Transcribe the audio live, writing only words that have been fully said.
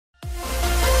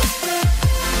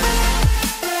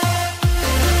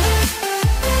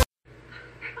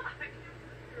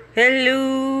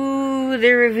Hello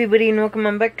there everybody, and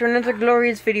welcome back to another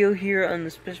glorious video here on the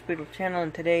Special Beetle channel.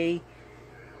 And today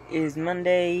is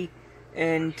Monday,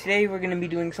 and today we're going to be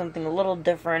doing something a little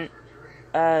different.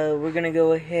 We're going to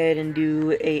go ahead and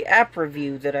do a app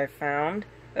review that I found.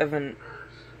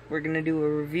 We're going to do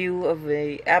a review of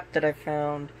a app that I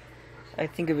found, I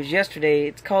think it was yesterday.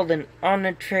 It's called an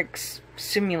omnitrix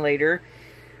simulator.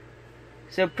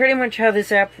 So pretty much how this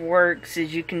app works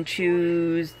is you can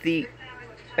choose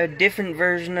a different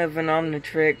version of an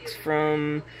omnitrix,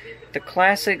 from the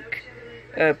classic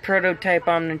prototype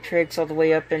omnitrix all the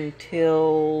way up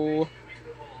until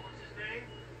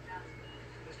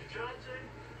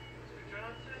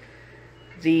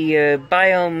the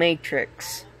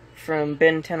biomatrix from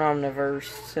Ben 10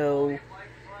 Omniverse. So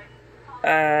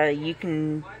you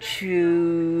can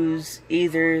choose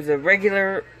either the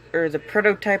regular or the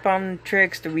prototype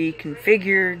omnitrix, the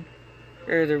reconfigured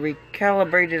or the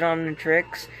recalibrated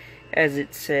omnitrix, as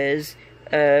it says,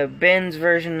 Ben's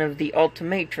version of the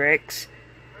ultimatrix,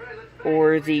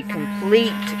 or the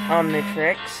complete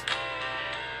omnitrix,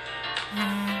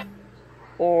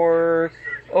 or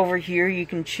over here you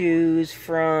can choose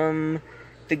from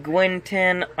the Gwen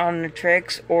 10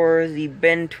 omnitrix, or the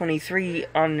Ben 23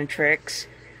 omnitrix,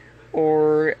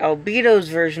 or Albedo's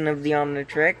version of the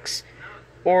omnitrix,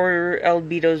 or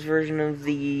Albedo's version of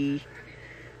the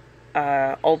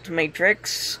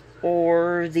Ultimatrix,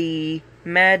 or the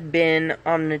Mad Ben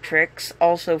Omnitrix,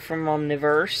 also from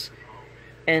Omniverse.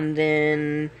 And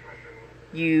then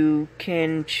you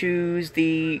can choose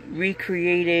the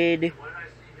recreated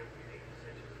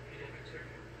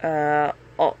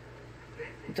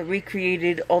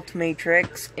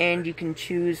Ultimatrix, and you can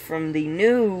choose from the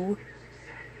new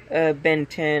Ben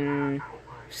 10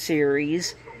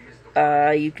 series.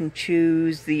 You can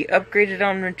choose the upgraded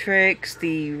Omnitrix,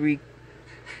 the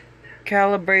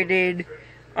recalibrated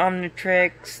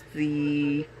Omnitrix,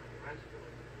 the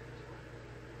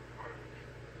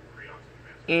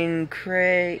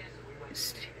increased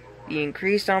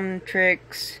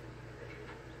Omnitrix,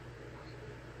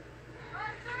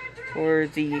 or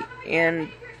the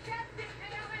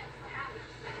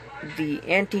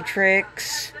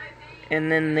Antitrix,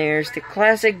 and then there's the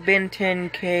classic Ben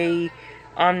 10K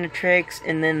Omnitrix,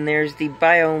 and then there's the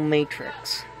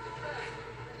Biomatrix.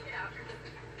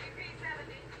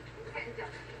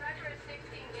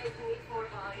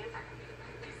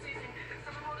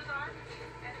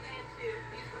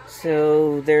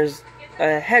 So there's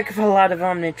a heck of a lot of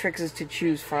Omnitrixes to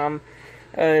choose from.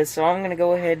 So I'm going to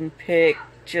go ahead and pick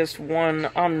just one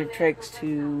Omnitrix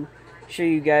to show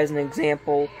you guys an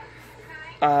example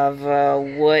of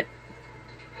what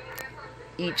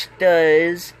each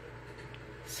does.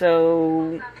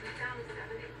 So,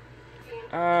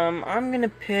 I'm gonna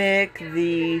pick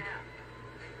the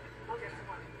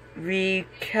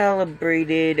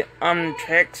recalibrated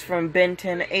Omnitrix from Ben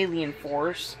 10 Alien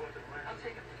Force.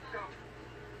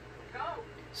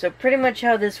 So pretty much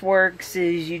how this works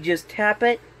is you just tap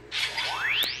it,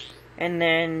 and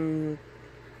then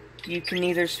you can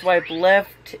either swipe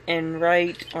left and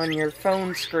right on your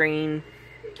phone screen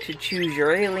to choose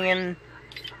your alien.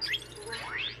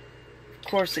 Of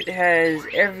course, it has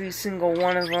every single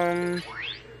one of them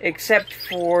except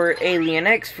for Alien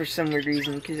X for some weird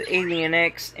reason, because Alien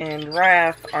X and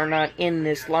Wrath are not in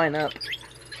this lineup.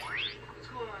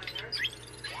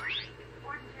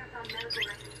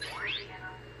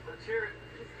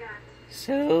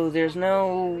 So there's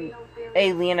no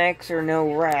Alien X or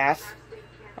no Wrath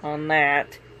on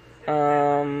that.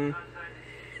 And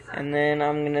then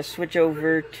I'm gonna switch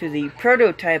over to the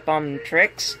prototype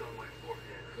Omnitrix,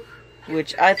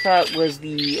 which I thought was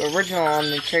the original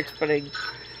Omnitrix, but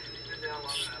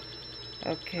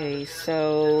okay,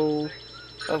 so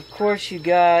of course you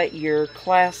got your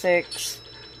classics: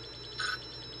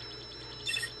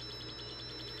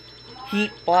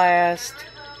 Heat Blast,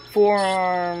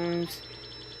 Forearms,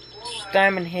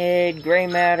 Diamond Head, Gray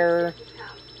Matter,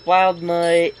 Wild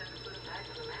Mutt,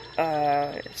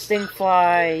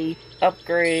 Stingfly,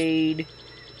 Upgrade,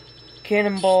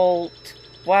 Cannonbolt,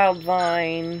 Wild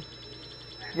Vine,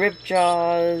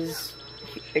 Ripjaws,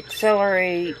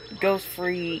 Accelerate, Ghost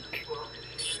Freak,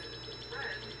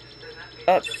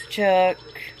 Upchuck,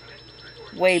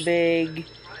 Way Big,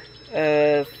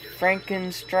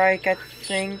 Frankenstrike, I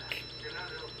think,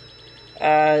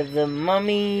 the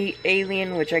Mummy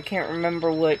Alien, which I can't remember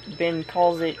what Ben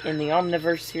calls it in the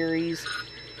Omniverse series,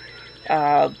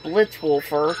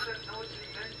 Blitzwolfer,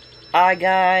 Eye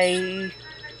Guy,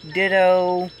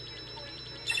 Ditto,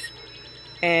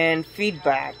 and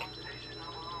Feedback.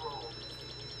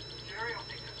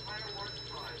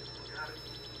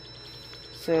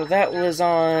 So that was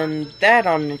on that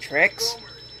omnitrix.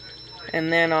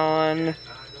 And then on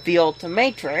the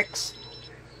omnitrix,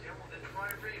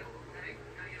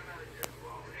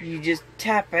 you just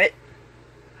tap it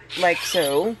like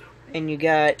so, and you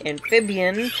got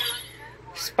amphibian,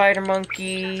 spider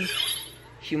monkey,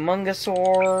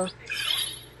 humongosaur,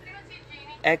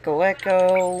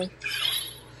 echo,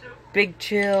 big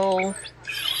chill,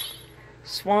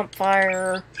 swamp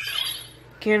fire,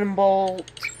 cannonbolt,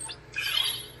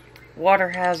 water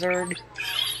hazard,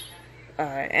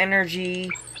 energy,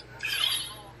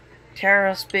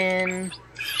 terra spin,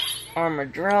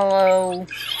 armadillo,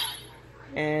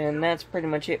 and that's pretty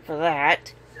much it for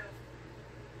that.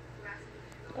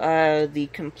 The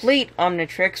complete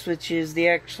omnitrix, which is the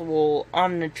actual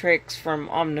omnitrix from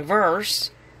Omniverse,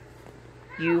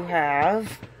 you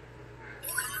have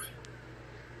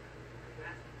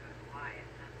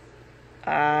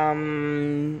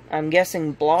I'm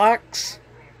guessing blocks,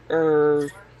 or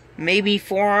maybe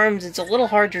forearms. It's a little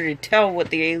harder to tell what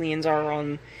the aliens are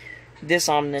on this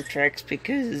omnitrix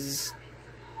because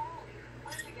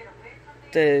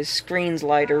the screen's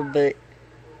lighter, but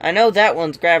I know that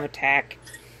one's Gravitac.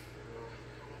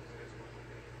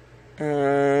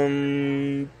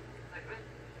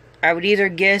 I would either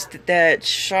guess that that's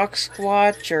Shock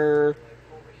Squatch or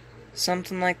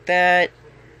something like that.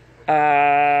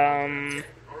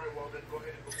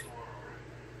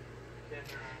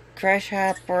 Crash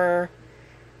Hopper.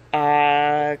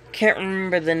 Can't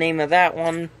remember the name of that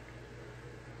one.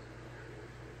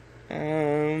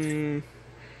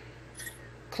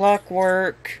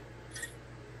 Clockwork.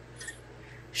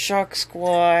 Shock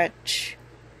Squatch.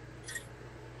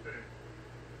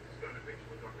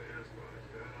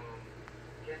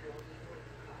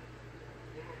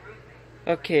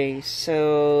 Okay,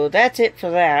 so that's it for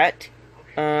that.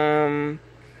 Of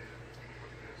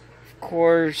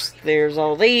course, there's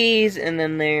all these, and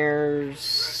then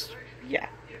there's, yeah.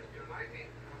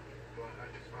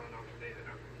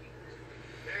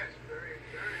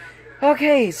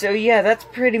 Okay, so yeah, that's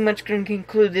pretty much going to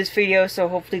conclude this video, so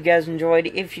hopefully you guys enjoyed.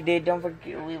 If you did, don't forget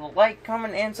to leave a like,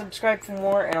 comment, and subscribe for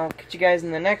more, and I'll catch you guys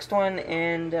in the next one,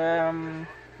 and,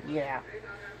 yeah.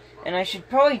 And I should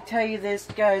probably tell you this,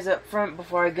 guys, up front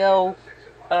before I go.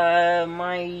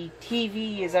 My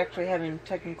TV is actually having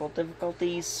technical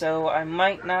difficulties, so I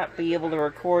might not be able to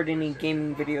record any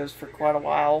gaming videos for quite a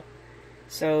while.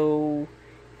 So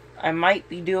I might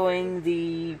be doing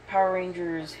the Power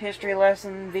Rangers history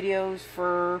lesson videos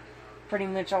for pretty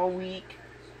much all week.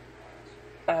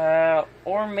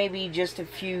 Or maybe just a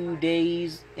few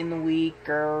days in the week,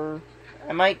 or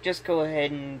I might just go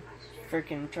ahead and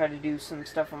freaking try to do some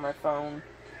stuff on my phone,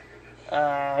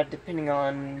 depending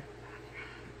on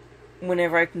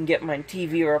whenever I can get my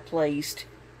TV replaced,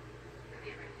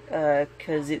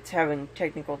 because it's having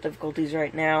technical difficulties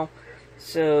right now.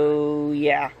 So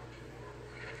yeah,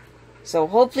 so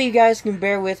hopefully you guys can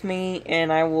bear with me,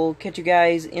 and I will catch you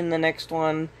guys in the next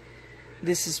one.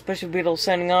 This is Special Beetle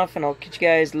signing off, and I'll catch you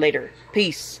guys later.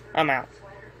 Peace. I'm out.